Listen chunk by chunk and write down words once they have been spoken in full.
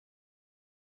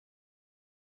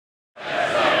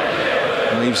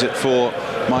Leaves it for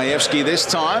Majewski this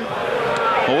time.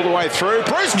 All the way through.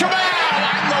 Bruce Kamal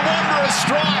and the Wanderers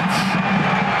strike.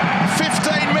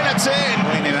 15 minutes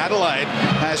in Adelaide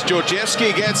as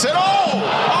Georgievski gets it all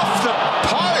off the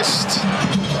post.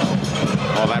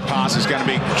 Well, that pass is going to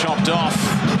be chopped off.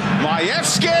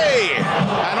 Majewski!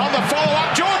 And on the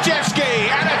follow-up, Georgievski!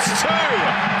 And it's 2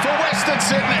 for Western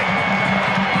Sydney.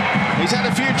 He's had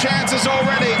a few chances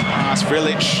already. Pass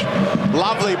Village.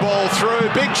 Lovely ball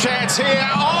through. Big chance here.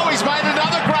 Oh, he's made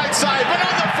another great save. But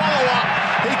on the follow-up,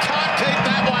 he can't keep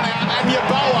that one out. And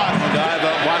Yeboah.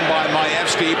 Over, won by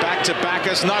Majewski. Back to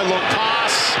Bacchus. No look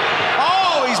pass.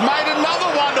 Oh, he's made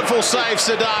another wonderful save,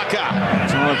 Sadaka.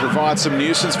 Trying to provide some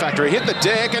nuisance factor. He hit the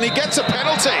deck and he gets a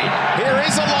penalty. Here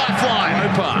is a lifeline.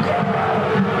 Opa.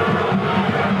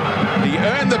 He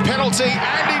earned the penalty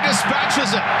and he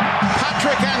dispatches it.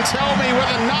 Patrick Antelmi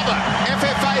with another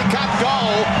FFA Cup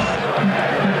goal.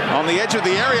 On the edge of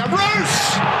the area. Roos!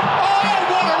 Oh,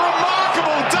 what a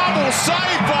remarkable double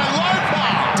save by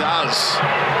Lopa. Does.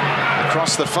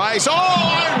 Across the face. Oh,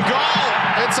 own goal.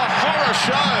 It's a horror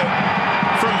show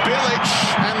from Village,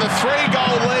 and the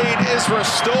 3-goal lead is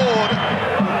restored.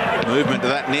 Movement to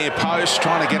that near post,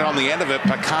 trying to get on the end of it.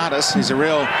 Picardas is a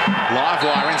real live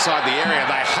wire inside the area.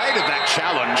 They hated that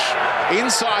challenge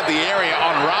inside the area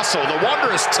on Russell. The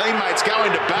Wanderers teammates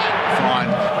going to bat. Fine.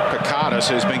 Picardas,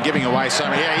 who's been giving away so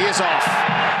many. Yeah, he is off.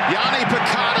 Yanni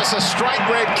Picardas, a straight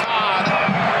red card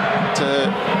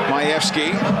to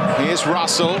Majewski. Here's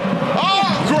Russell. Oh,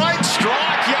 great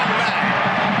strike, young man.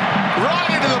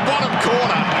 Right into the bottom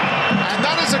corner. And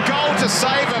that is a goal to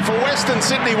savour for Western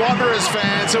Sydney Wanderers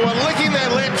fans who are licking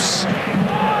their lips.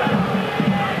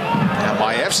 Now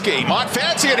Majewski might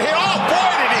fancy it here. Oh,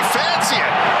 boy, did he fancy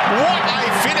it. What a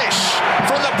finish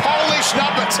from the Polish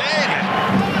number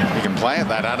 10. You can play at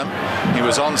that, Adam. He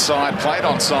was onside, played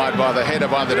onside by the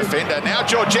header by the defender. Now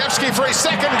Georgievski for his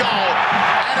second goal.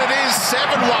 And it is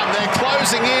 7-1. They're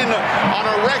closing in on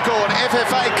a record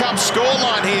FFA Cup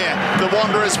scoreline here. The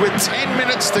Wanderers with 10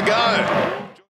 minutes to go.